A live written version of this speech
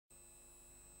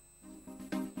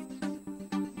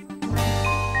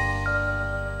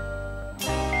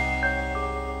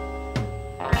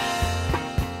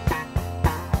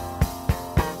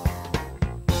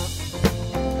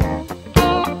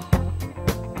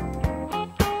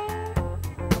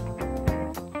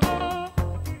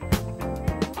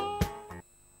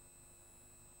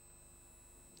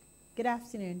Good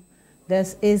afternoon.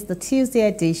 This is the Tuesday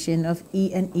edition of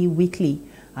E&E Weekly.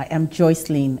 I am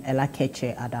Joycelyn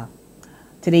Elakeche Ada.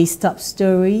 Today's top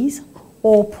stories: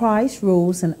 oil price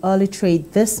rose in early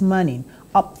trade this morning,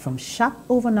 up from sharp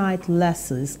overnight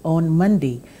losses on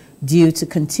Monday due to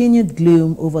continued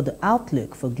gloom over the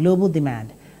outlook for global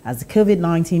demand as the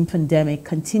COVID-19 pandemic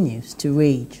continues to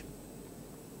rage.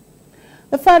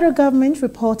 The federal government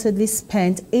reportedly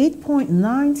spent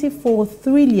 8.94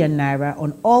 trillion naira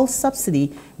on oil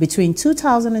subsidy between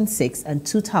 2006 and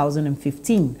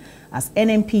 2015. As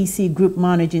NNPC Group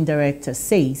Managing Director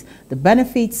says, the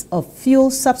benefits of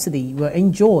fuel subsidy were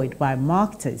enjoyed by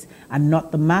marketers and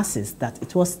not the masses that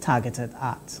it was targeted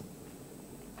at.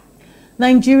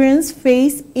 Nigerians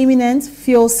face imminent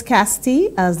fuel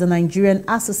scarcity as the Nigerian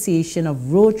Association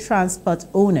of Road Transport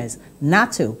Owners,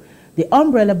 NATO, the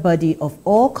umbrella body of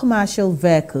all commercial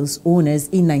vehicles owners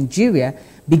in Nigeria,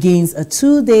 begins a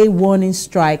two-day warning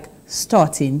strike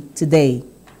starting today.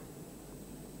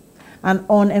 And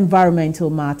on environmental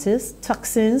matters,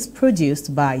 toxins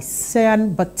produced by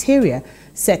cyanobacteria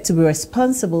said to be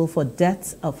responsible for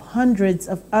deaths of hundreds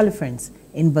of elephants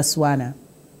in Botswana.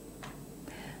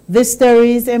 These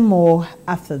stories and more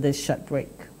after this short break.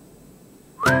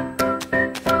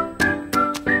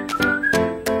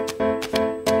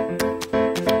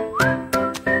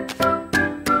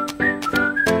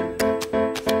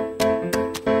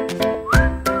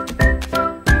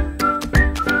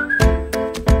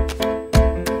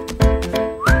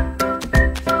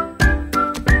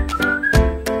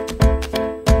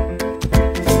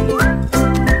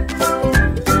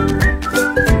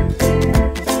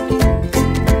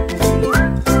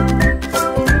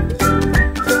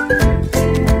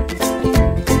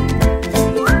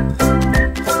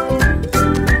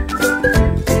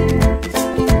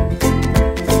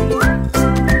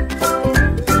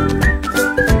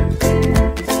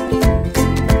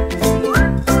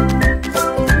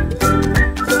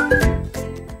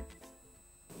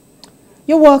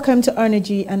 You're welcome to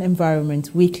Energy and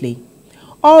Environment Weekly.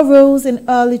 Oil rose in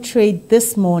early trade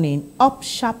this morning, up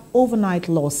sharp overnight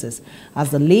losses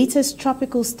as the latest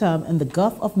tropical storm in the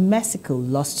Gulf of Mexico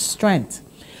lost strength.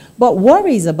 But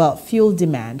worries about fuel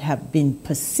demand have been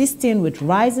persisting with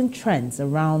rising trends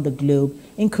around the globe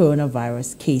in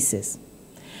coronavirus cases.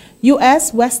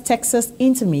 U.S. West Texas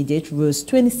Intermediate rose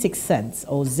 26 cents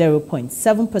or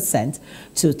 0.7%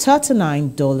 to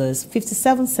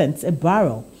 $39.57 a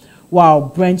barrel, while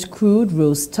Brent crude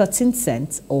rose 13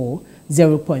 cents or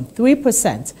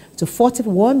 0.3% to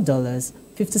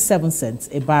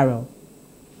 $41.57 a barrel.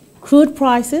 Crude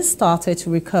prices started to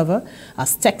recover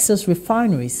as Texas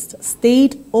refineries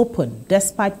stayed open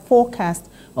despite forecasts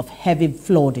of heavy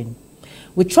flooding,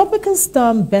 with tropical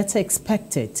storm Beta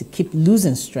expected to keep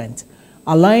losing strength,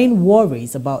 allaying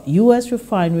worries about U.S.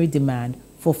 refinery demand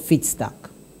for feedstock.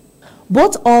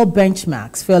 Both oil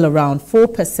benchmarks fell around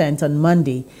 4% on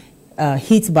Monday,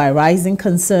 hit by rising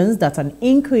concerns that an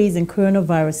increase in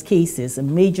coronavirus cases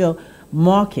in major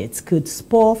markets could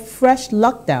spur fresh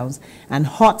lockdowns and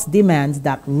hot demand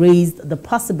that raised the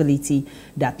possibility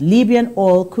that Libyan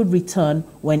oil could return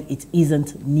when it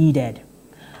isn't needed.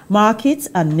 Markets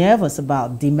are nervous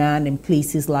about demand in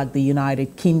places like the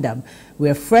United Kingdom,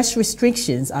 where fresh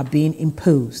restrictions are being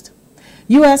imposed.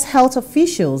 U.S. health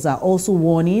officials are also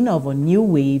warning of a new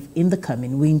wave in the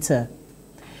coming winter.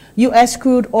 U.S.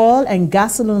 crude oil and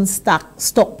gasoline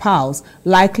stockpiles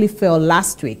likely fell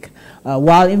last week,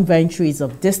 while inventories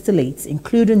of distillates,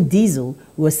 including diesel,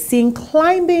 were seen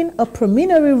climbing, a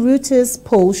preliminary Reuters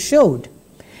poll showed.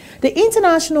 The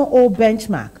international oil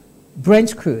benchmark,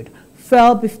 Brent crude,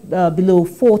 fell below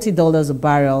 $40 a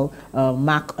barrel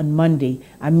mark on Monday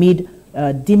amid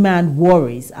demand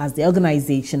worries as the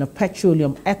Organization of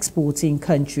Petroleum Exporting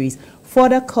Countries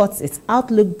further cuts its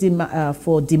outlook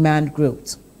for demand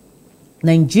growth.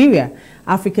 Nigeria,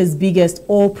 Africa's biggest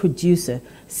oil producer,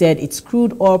 said its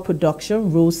crude oil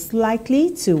production rose slightly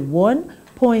to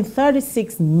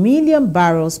 1.36 million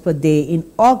barrels per day in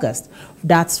August.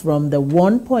 That's from the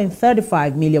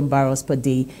 1.35 million barrels per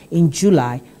day in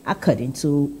July, according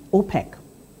to OPEC.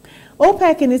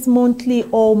 OPEC, in its monthly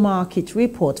oil market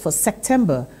report for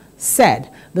September, said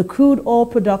the crude oil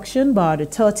production by the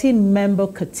 13-member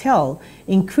cartel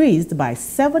increased by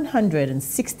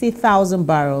 760,000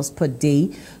 barrels per day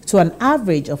to an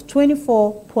average of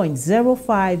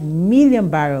 24.05 million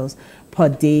barrels per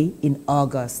day in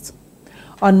August.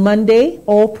 On Monday,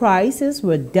 oil prices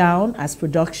were down as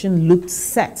production looked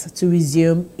set to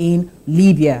resume in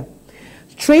Libya.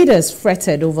 Traders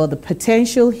fretted over the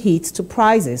potential hit to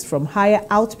prices from higher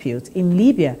output in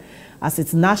Libya as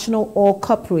its National Oil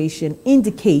Corporation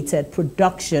indicated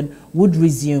production would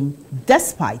resume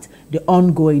despite the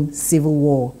ongoing civil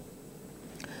war.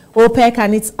 OPEC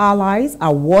and its allies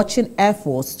are watching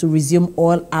efforts to resume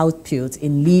oil output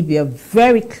in Libya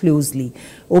very closely.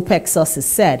 OPEC sources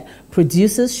said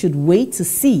producers should wait to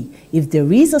see if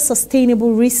there is a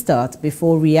sustainable restart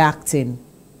before reacting.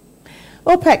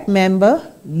 OPEC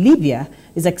member Libya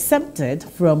is exempted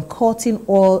from cutting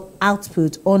oil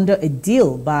output under a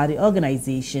deal by the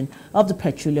Organization of the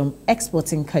Petroleum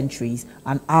Exporting Countries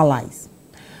and Allies.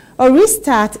 A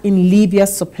restart in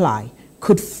Libya's supply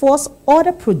could force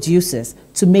other producers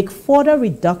to make further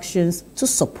reductions to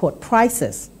support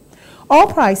prices. Oil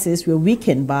prices were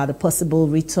weakened by the possible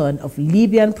return of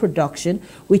Libyan production,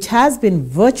 which has been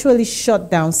virtually shut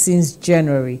down since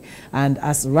January, and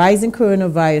as rising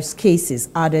coronavirus cases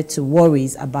added to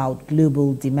worries about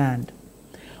global demand.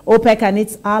 OPEC and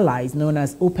its allies, known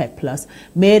as OPEC Plus,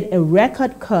 made a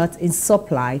record cut in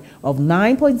supply of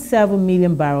 9.7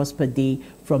 million barrels per day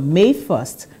from May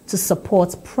 1st to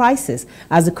support prices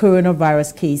as the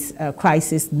coronavirus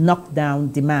crisis knocked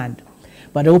down demand.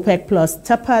 But OPEC Plus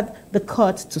tapered the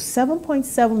cut to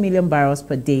 7.7 million barrels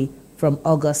per day from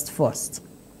August 1st.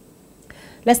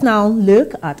 Let's now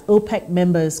look at OPEC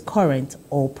members' current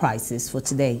oil prices for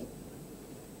today.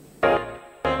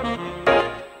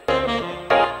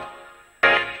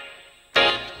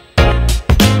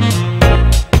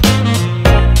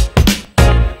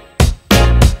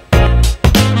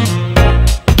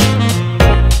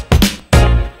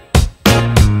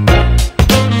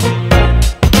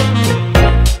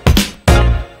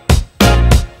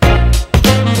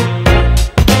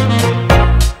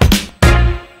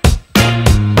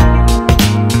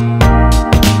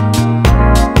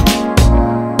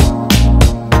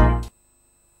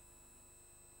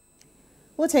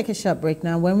 We'll take a short break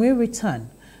now. When we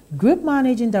return, Group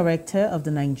Managing Director of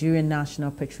the Nigerian National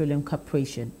Petroleum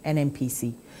Corporation,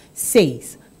 NNPC,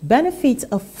 says benefits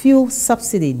of fuel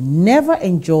subsidy never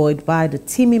enjoyed by the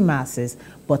teeming masses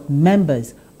but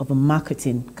members of a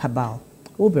marketing cabal.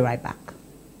 We'll be right back.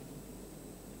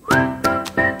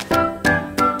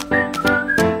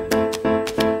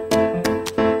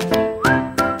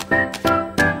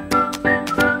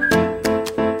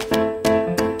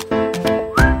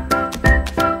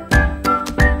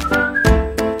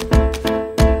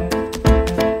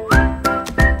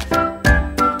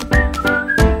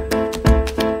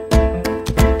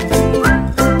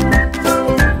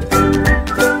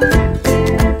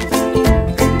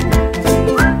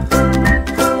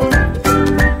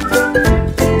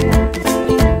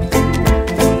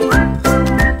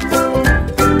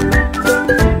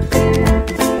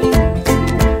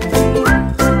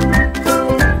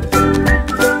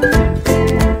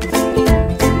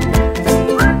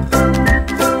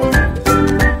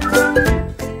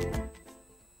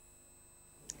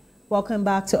 Welcome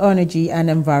back to Energy and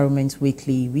Environment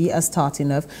Weekly. We are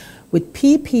starting off with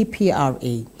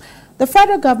PPPRA. The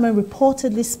federal government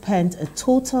reportedly spent a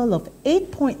total of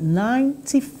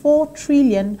 8.94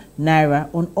 trillion naira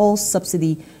on oil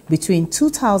subsidy between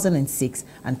 2006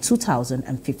 and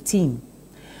 2015.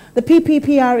 The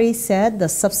PPPRA said the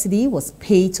subsidy was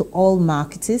paid to oil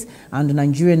marketers and the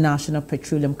Nigerian National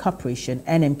Petroleum Corporation,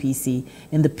 NNPC,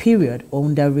 in the period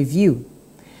under review.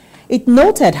 It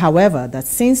noted, however, that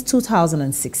since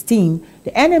 2016,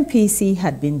 the NNPC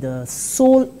had been the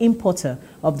sole importer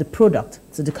of the product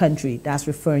to the country, that's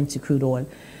referring to crude oil.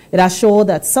 It assured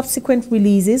that subsequent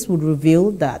releases would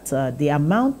reveal that the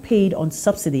amount paid on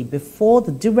subsidy before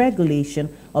the deregulation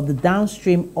of the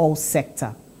downstream oil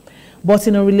sector. But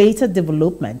in a related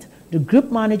development, the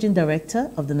Group Managing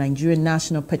Director of the Nigerian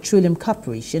National Petroleum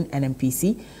Corporation,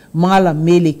 NNPC, Malam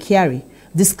Mele Kyari,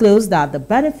 disclosed that the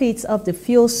benefits of the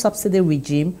fuel subsidy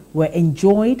regime were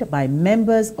enjoyed by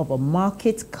members of a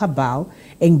market cabal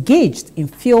engaged in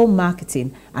fuel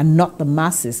marketing and not the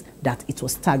masses that it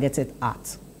was targeted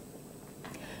at.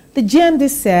 The GMD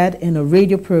said in a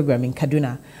radio program in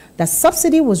Kaduna that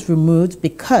subsidy was removed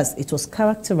because it was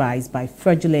characterized by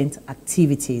fraudulent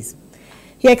activities.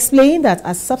 He explained that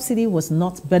as subsidy was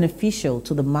not beneficial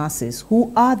to the masses,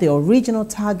 who are the original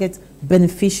target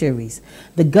beneficiaries,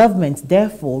 the government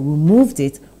therefore removed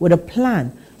it with a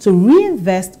plan to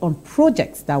reinvest on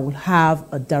projects that will have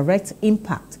a direct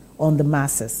impact on the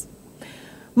masses.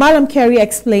 Malam Kyari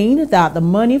explained that the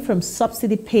money from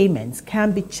subsidy payments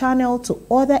can be channeled to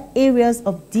other areas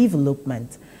of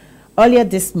development. Earlier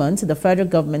this month, the federal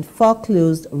government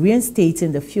foreclosed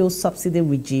reinstating the fuel subsidy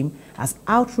regime as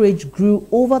outrage grew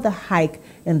over the hike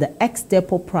in the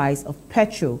ex-depot price of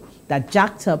petrol that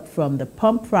jacked up from the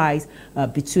pump price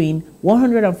between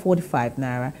 145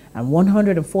 naira and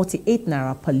 148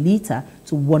 naira per litre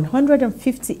to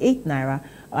 158 naira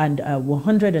and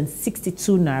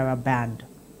 162 naira band.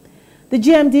 The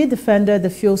GMD defended the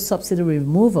fuel subsidy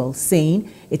removal,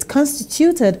 saying it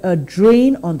constituted a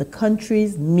drain on the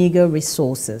country's meager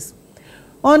resources.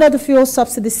 Under the fuel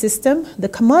subsidy system, the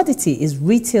commodity is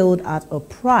retailed at a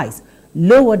price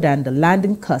lower than the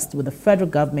landing cost, with the federal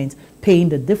government paying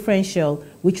the differential,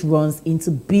 which runs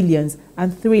into billions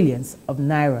and trillions of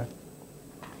naira.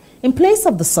 In place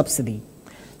of the subsidy,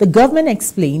 the government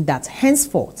explained that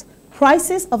henceforth,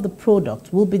 prices of the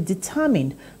product will be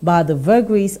determined by the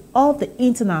vagaries of the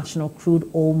international crude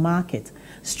oil market,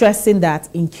 stressing that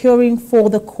incurring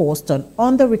further cost on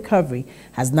under-recovery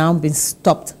has now been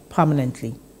stopped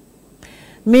permanently.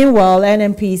 Meanwhile,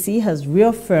 NNPC has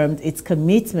reaffirmed its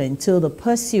commitment to the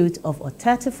pursuit of a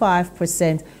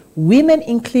 35% women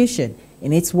inclusion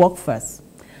in its workforce.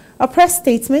 A press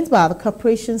statement by the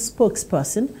corporation's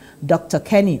spokesperson, Dr.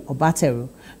 Kenny Obateru,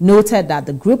 noted that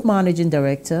the group managing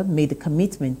director made the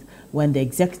commitment when the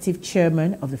executive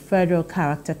chairman of the Federal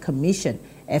Character Commission,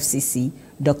 FCC,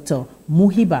 Dr.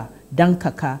 Muhiba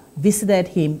Dankaka, visited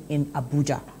him in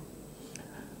Abuja.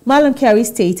 Malam Kyari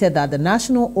stated that the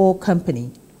National Oil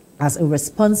Company, as a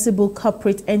responsible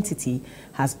corporate entity,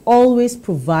 has always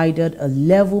provided a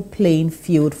level playing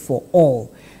field for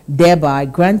all, thereby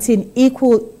granting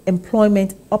equal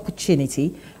employment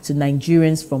opportunity to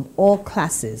Nigerians from all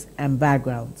classes and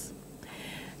backgrounds.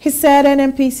 He said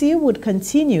NNPC would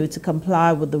continue to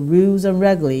comply with the rules and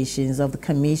regulations of the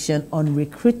Commission on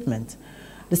Recruitment.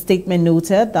 The statement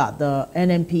noted that the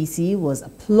NNPC was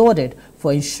applauded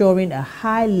for ensuring a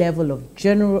high level of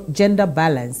gender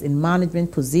balance in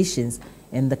management positions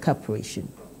in the corporation.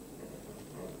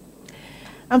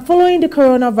 And following the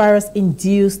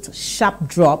coronavirus-induced sharp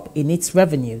drop in its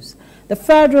revenues, the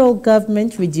federal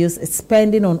government reduced its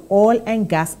spending on oil and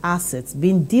gas assets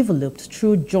being developed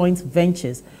through joint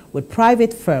ventures with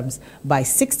private firms by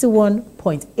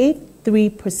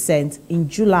 61.83% in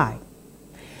July.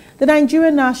 The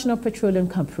Nigerian National Petroleum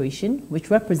Corporation, which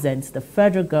represents the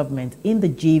federal government in the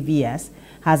JVS,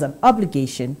 has an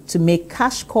obligation to make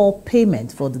cash call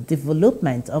payment for the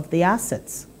development of the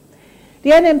assets.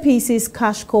 The NNPC's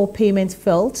cash call payment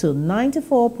fell to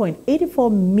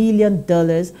 $94.84 million,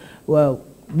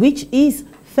 which is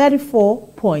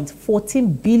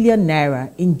 34.14 billion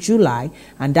naira in July,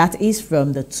 and that is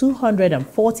from the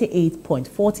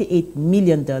 $248.48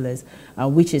 million,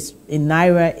 which is in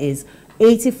naira is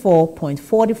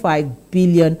 84.45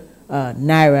 billion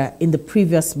naira in the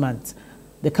previous month.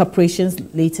 The corporation's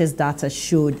latest data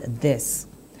showed this.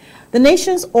 The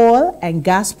nation's oil and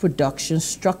gas production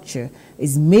structure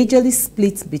is majorly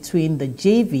split between the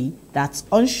JV, that's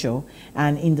onshore,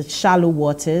 and in the shallow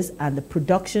waters, and the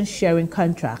production sharing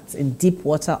contracts in deep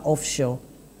water offshore.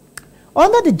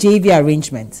 Under the JV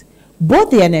arrangement, both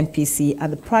the NNPC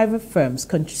and the private firms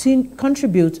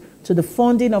contribute to the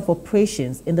funding of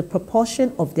operations in the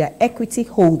proportion of their equity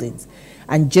holdings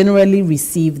and generally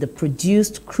receive the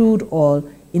produced crude oil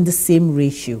in the same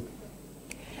ratio.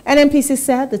 NNPC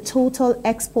said the total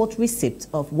export receipt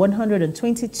of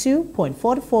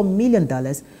 $122.44 million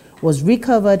was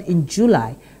recovered in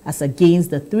July as against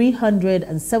the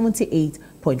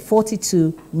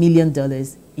 $378.42 million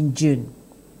in June.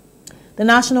 The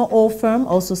national oil firm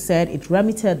also said it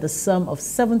remitted the sum of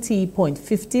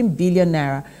 70.15 billion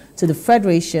naira to the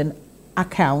Federation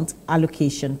Account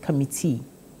Allocation Committee.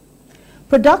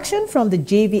 Production from the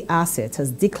JV asset has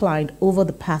declined over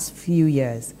the past few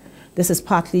years. This is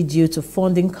partly due to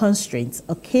funding constraints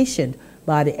occasioned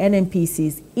by the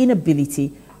NNPC's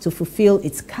inability to fulfill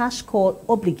its cash call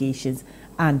obligations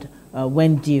and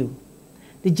when due.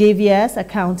 The JVS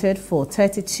accounted for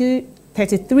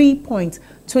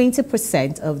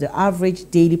 33.20% of the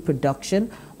average daily production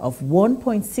of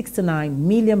 1.69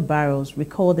 million barrels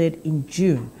recorded in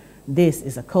June. This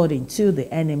is according to the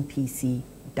NNPC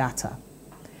data.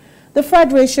 The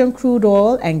Federation crude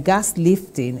oil and gas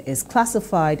lifting is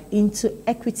classified into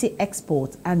equity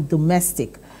export and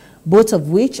domestic, both of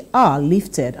which are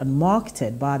lifted and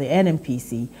marketed by the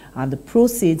NNPC and the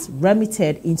proceeds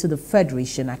remitted into the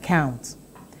Federation account.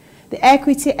 The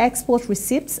equity export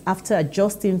receipts, after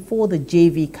adjusting for the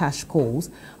JV cash calls,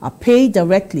 are paid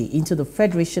directly into the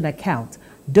Federation account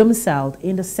domiciled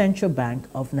in the Central Bank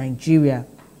of Nigeria.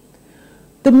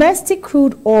 Domestic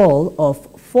crude oil of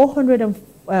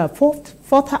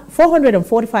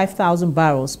 445,000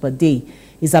 barrels per day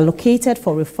is allocated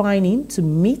for refining to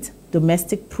meet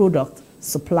domestic product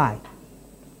supply.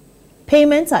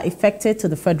 Payments are effected to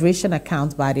the Federation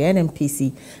account by the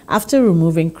NNPC after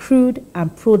removing crude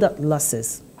and product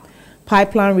losses.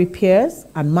 Pipeline repairs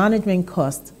and management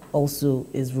costs also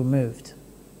is removed.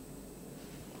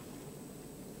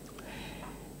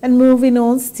 And moving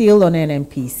on, still on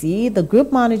NNPC, the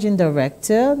Group Managing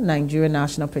Director, Nigerian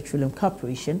National Petroleum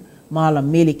Corporation,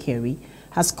 Malam Melikeri,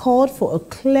 has called for a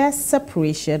clear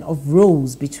separation of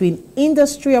roles between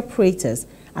industry operators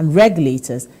and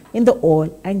regulators in the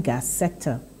oil and gas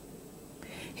sector.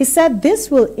 He said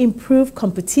this will improve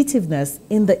competitiveness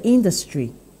in the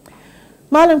industry.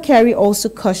 Malam Kerry also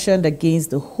cautioned against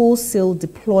the wholesale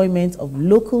deployment of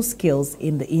local skills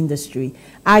in the industry,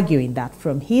 arguing that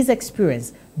from his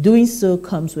experience, doing so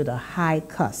comes with a high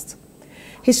cost.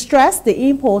 He stressed the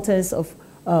importance of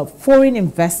foreign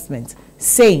investment,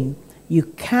 saying you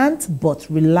can't but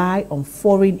rely on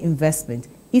foreign investment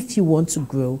if you want to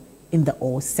grow in the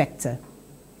oil sector.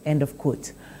 End of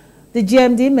quote. The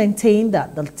GMD maintained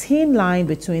that the thin line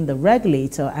between the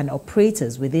regulator and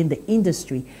operators within the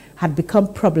industry had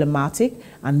become problematic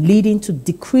and leading to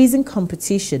decreasing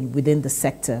competition within the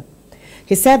sector.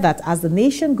 He said that as the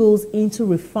nation goes into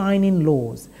refining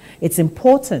laws, it's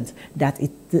important that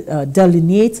it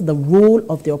delineates the role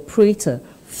of the operator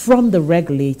from the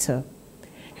regulator.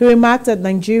 He remarked that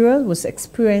Nigeria was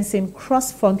experiencing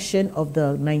cross-function of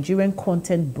the Nigerian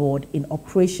Content Board in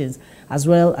operations as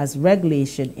well as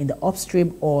regulation in the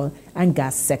upstream oil and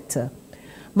gas sector.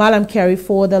 Malam Kerry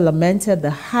further lamented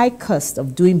the high cost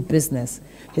of doing business.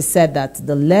 He said that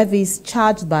the levies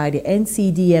charged by the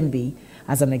NCDMB,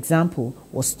 as an example,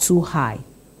 was too high.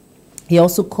 He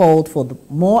also called for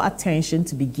more attention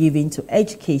to be given to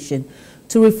education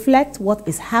to reflect what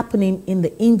is happening in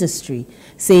the industry,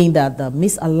 saying that the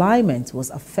misalignment was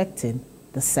affecting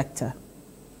the sector.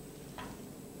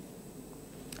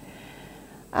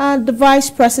 And the Vice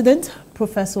President,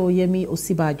 Professor Yemi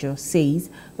Osibajo, says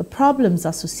the problems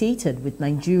associated with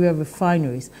Nigeria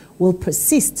refineries will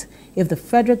persist if the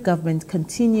federal government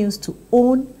continues to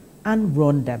own and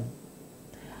run them.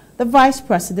 The Vice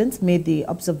President made the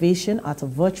observation at a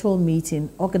virtual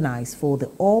meeting organized for the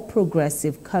All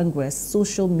Progressive Congress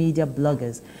social media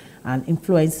bloggers and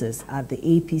influencers at the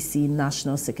APC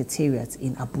National Secretariat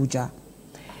in Abuja.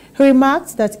 He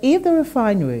remarked that if the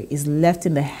refinery is left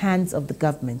in the hands of the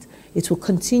government, it will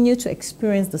continue to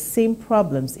experience the same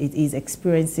problems it is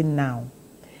experiencing now.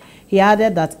 He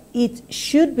added that it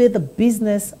should be the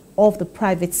business of the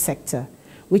private sector,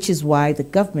 which is why the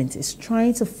government is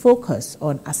trying to focus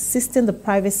on assisting the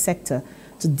private sector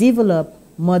to develop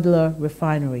modular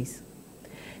refineries.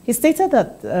 He stated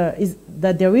that,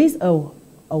 there is a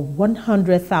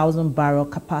 100,000 barrel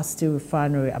capacity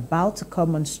refinery about to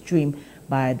come on stream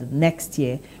by the next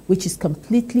year, which is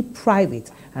completely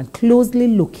private and closely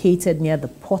located near the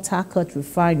Port Harcourt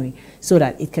refinery so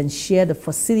that it can share the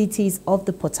facilities of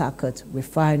the Port Harcourt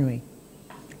refinery.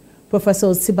 Professor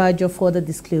Osibajo further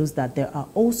disclosed that there are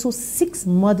also 6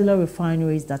 modular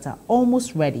refineries that are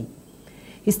almost ready.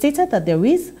 He stated that there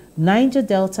is Niger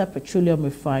Delta Petroleum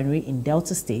Refinery in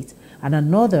Delta State and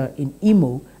another in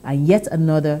Imo and yet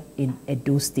another in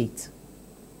Edo State.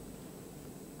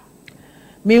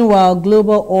 Meanwhile,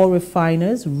 global oil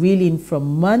refiners, reeling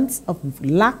from months of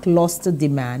lackluster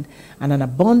demand and an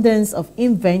abundance of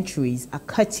inventories, are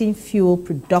cutting fuel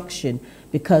production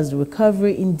because the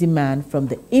recovery in demand from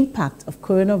the impact of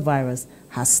coronavirus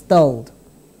has stalled.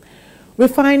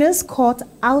 Refiners cut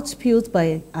output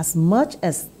by as much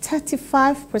as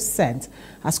 35%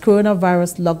 as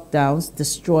coronavirus lockdowns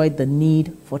destroyed the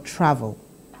need for travel.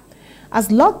 As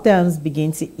lockdowns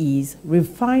begin to ease,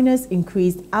 refiners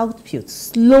increased output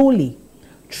slowly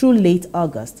through late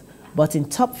August, but in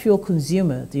top fuel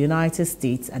consumer, the United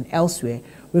States and elsewhere,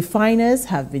 refiners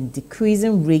have been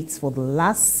decreasing rates for the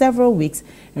last several weeks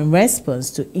in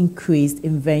response to increased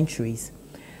inventories,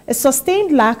 a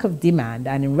sustained lack of demand,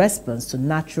 and in response to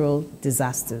natural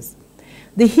disasters.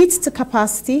 The hit to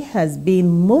capacity has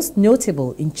been most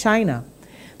notable in China.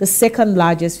 The second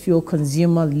largest fuel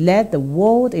consumer led the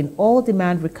world in oil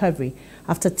demand recovery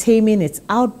after taming its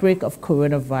outbreak of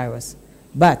coronavirus.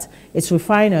 But its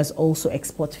refiners also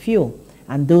export fuel,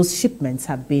 and those shipments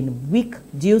have been weak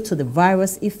due to the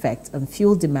virus effect on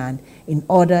fuel demand in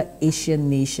other Asian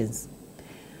nations.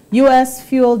 U.S.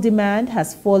 fuel demand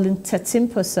has fallen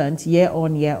 13%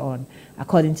 year-on,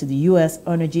 according to the U.S.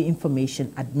 Energy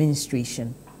Information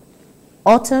Administration.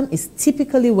 Autumn is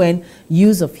typically when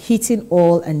use of heating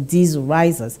oil and diesel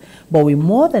rises, but with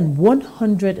more than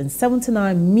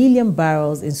 179 million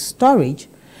barrels in storage,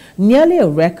 nearly a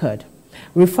record,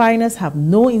 refiners have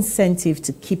no incentive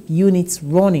to keep units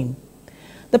running.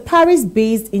 The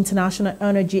Paris-based International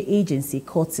Energy Agency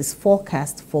cuts its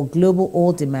forecast for global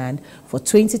oil demand for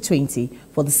 2020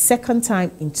 for the second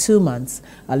time in 2 months,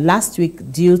 last week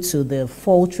due to the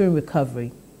faltering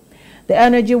recovery. The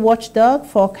energy watchdog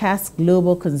forecasts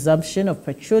global consumption of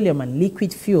petroleum and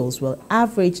liquid fuels will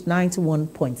average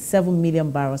 91.7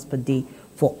 million barrels per day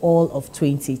for all of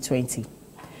 2020.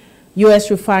 U.S.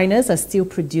 refiners are still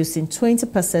producing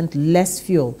 20% less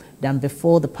fuel than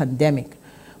before the pandemic,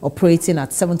 operating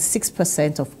at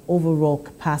 76% of overall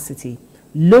capacity,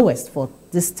 lowest for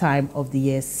this time of the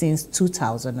year since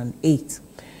 2008.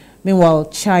 Meanwhile,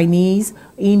 Chinese,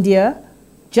 India,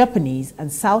 Japanese,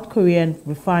 and South Korean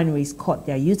refineries cut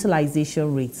their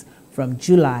utilization rates from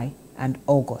July and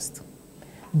August.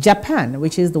 Japan,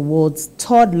 which is the world's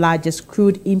third largest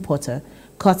crude importer,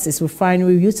 cuts its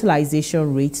refinery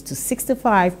utilization rate to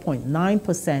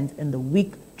 65.9% in the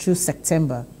week through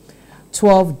September,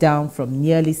 12 down from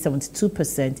nearly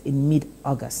 72% in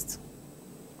mid-August.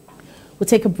 We'll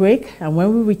take a break, and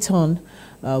when we return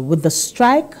with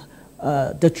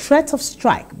the threat of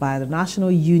strike by the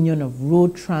National Union of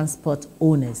Road Transport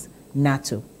Owners,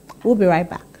 NATO. We'll be right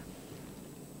back.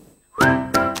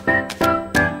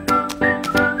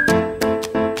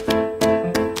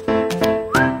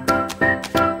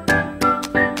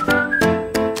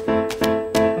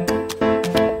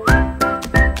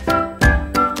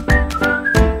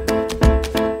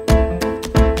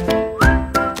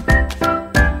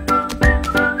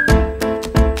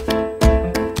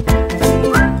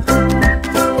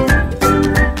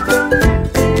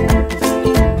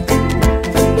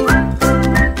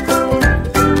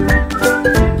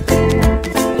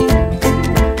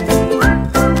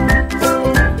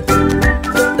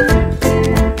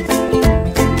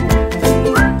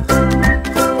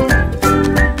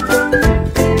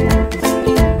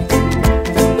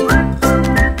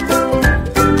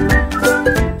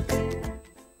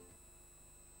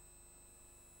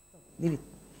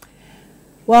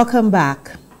 Welcome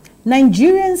back.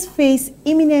 Nigerians face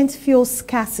imminent fuel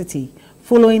scarcity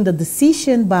following the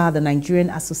decision by the Nigerian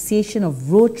Association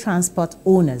of Road Transport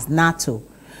Owners, NATO,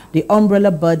 the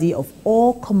umbrella body of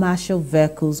all commercial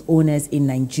vehicles owners in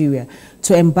Nigeria,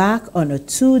 to embark on a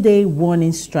 2-day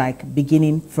warning strike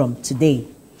beginning from today.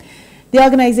 The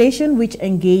organization, which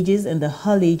engages in the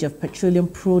haulage of petroleum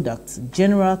products,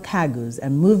 general cargoes,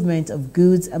 and movement of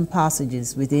goods and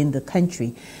passengers within the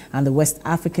country and the West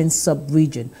African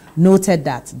sub-region, noted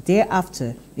that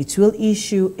thereafter it will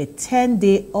issue a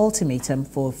 10-day ultimatum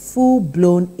for a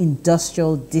full-blown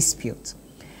industrial dispute.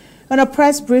 On a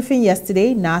press briefing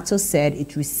yesterday, NATO said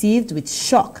it received with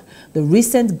shock the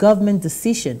recent government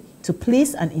decision to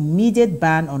place an immediate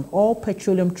ban on all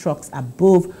petroleum trucks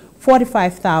above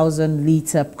 45,000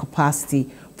 litre capacity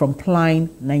from plying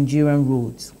Nigerian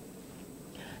roads.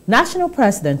 National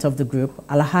President of the group,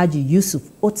 Alhaji Yusuf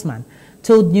Othman,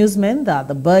 told newsmen that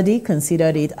the body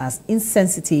considered it as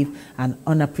insensitive and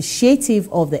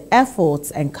unappreciative of the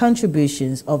efforts and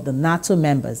contributions of the NATO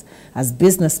members as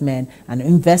businessmen and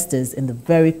investors in the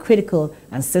very critical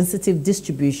and sensitive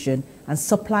distribution and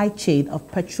supply chain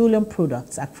of petroleum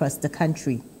products across the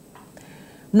country.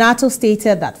 NATO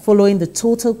stated that following the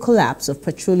total collapse of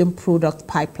petroleum product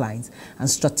pipelines and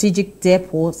strategic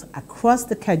depots across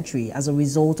the country as a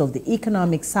result of the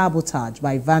economic sabotage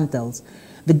by vandals,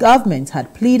 the government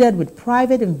had pleaded with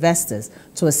private investors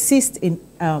to assist in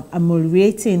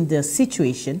ameliorating the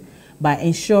situation by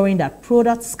ensuring that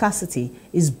product scarcity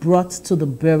is brought to the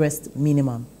barest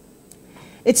minimum.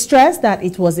 It stressed that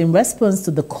it was in response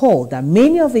to the call that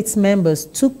many of its members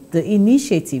took the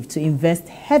initiative to invest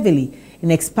heavily in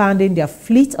expanding their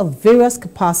fleet of various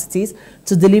capacities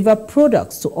to deliver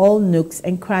products to all nooks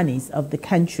and crannies of the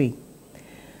country.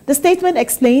 The statement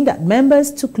explained that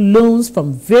members took loans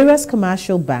from various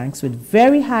commercial banks with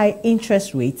very high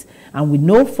interest rates and with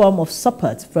no form of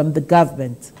support from the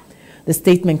government. The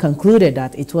statement concluded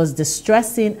that it was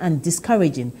distressing and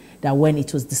discouraging that when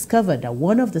it was discovered that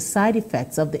one of the side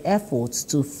effects of the efforts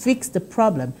to fix the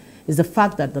problem is the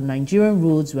fact that the Nigerian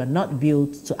roads were not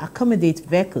built to accommodate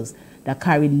vehicles that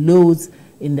carry loads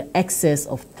in the excess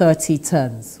of 30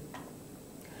 tons.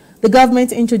 The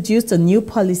government introduced a new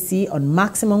policy on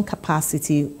maximum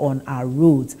capacity on our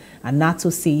roads, and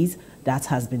NATO says that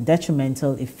has been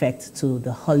detrimental effect to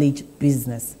the haulage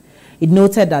business. It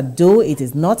noted that though it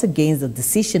is not against the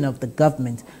decision of the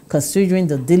government, considering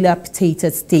the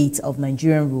dilapidated state of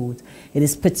Nigerian roads, it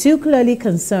is particularly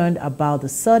concerned about the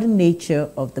sudden nature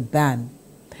of the ban.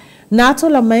 NATO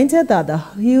lamented that the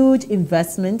huge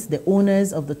investments the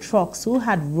owners of the trucks who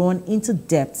had run into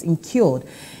debts incurred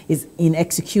in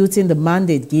executing the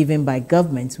mandate given by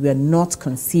government were not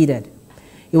considered.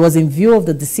 It was in view of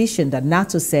the decision that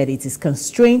NATO said it is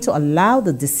constrained to allow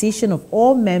the decision of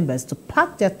all members to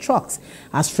park their trucks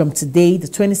as from today, the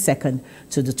 22nd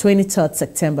to the 23rd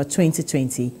September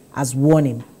 2020, as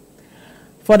warning.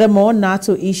 Furthermore,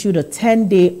 NATO issued a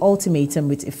 10-day ultimatum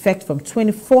with effect from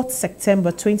 24th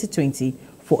September 2020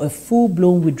 for a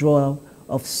full-blown withdrawal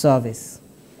of service.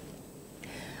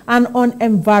 And on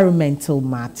environmental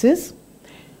matters,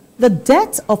 the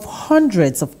death of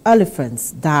hundreds of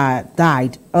elephants that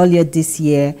died earlier this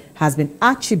year has been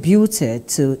attributed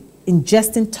to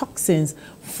ingesting toxins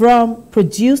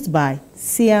produced by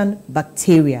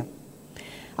cyanobacteria.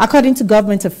 According to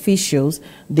government officials,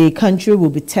 the country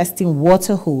will be testing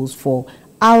water holes for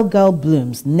algal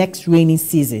blooms next rainy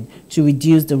season to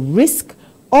reduce the risk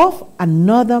of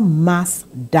another mass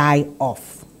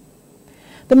die-off.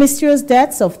 The mysterious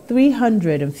deaths of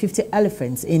 350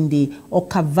 elephants in the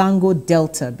Okavango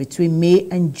Delta between May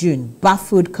and June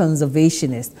baffled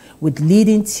conservationists, with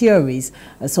leading theories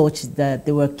such that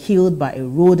they were killed by a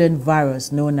rodent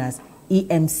virus known as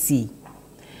EMC,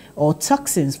 or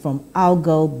toxins from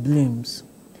algal blooms.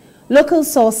 Local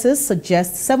sources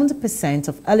suggest 70%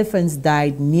 of elephants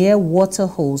died near water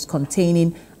holes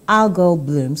containing algal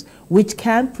blooms, which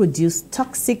can produce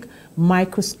toxic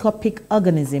microscopic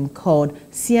organism called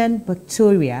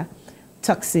cyanobacteria.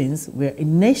 Toxins were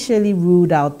initially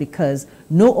ruled out because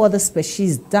no other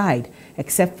species died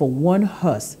except for one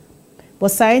horse. But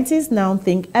scientists now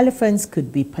think elephants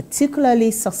could be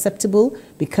particularly susceptible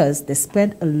because they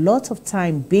spend a lot of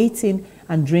time bathing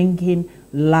and drinking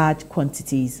large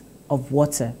quantities of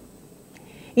water.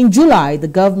 In July, the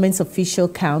government's official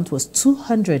count was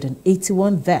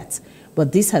 281 deaths,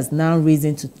 but this has now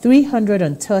risen to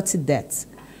 330 deaths.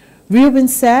 Reuben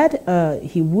said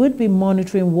he would be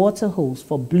monitoring water holes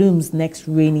for blooms next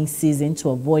rainy season to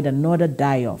avoid another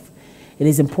die-off. It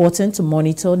is important to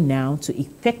monitor now to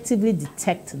effectively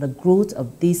detect the growth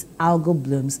of these algal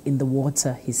blooms in the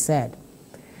water, he said.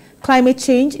 Climate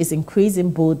change is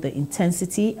increasing both the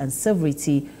intensity and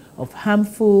severity of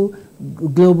harmful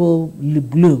global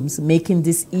blooms, making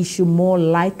this issue more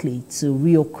likely to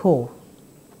reoccur.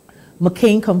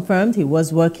 McCain confirmed he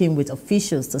was working with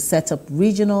officials to set up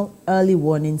regional early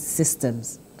warning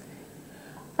systems.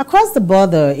 Across the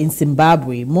border in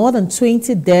Zimbabwe, more than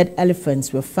 20 dead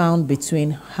elephants were found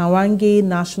between Hwange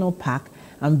National Park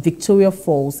and Victoria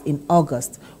Falls in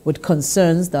August, with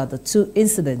concerns that the two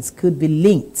incidents could be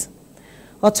linked.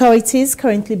 Authorities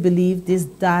currently believe this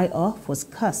die-off was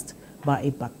caused by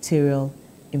a bacterial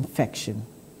infection.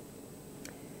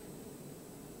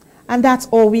 And that's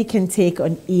all we can take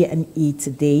on E&E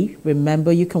today.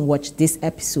 Remember, you can watch this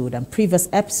episode and previous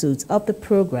episodes of the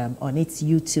program on its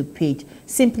YouTube page.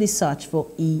 Simply search for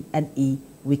E&E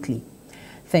Weekly.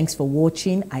 Thanks for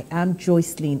watching. I am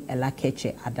Joycelyn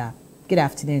Elakeche Ada. Good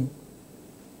afternoon.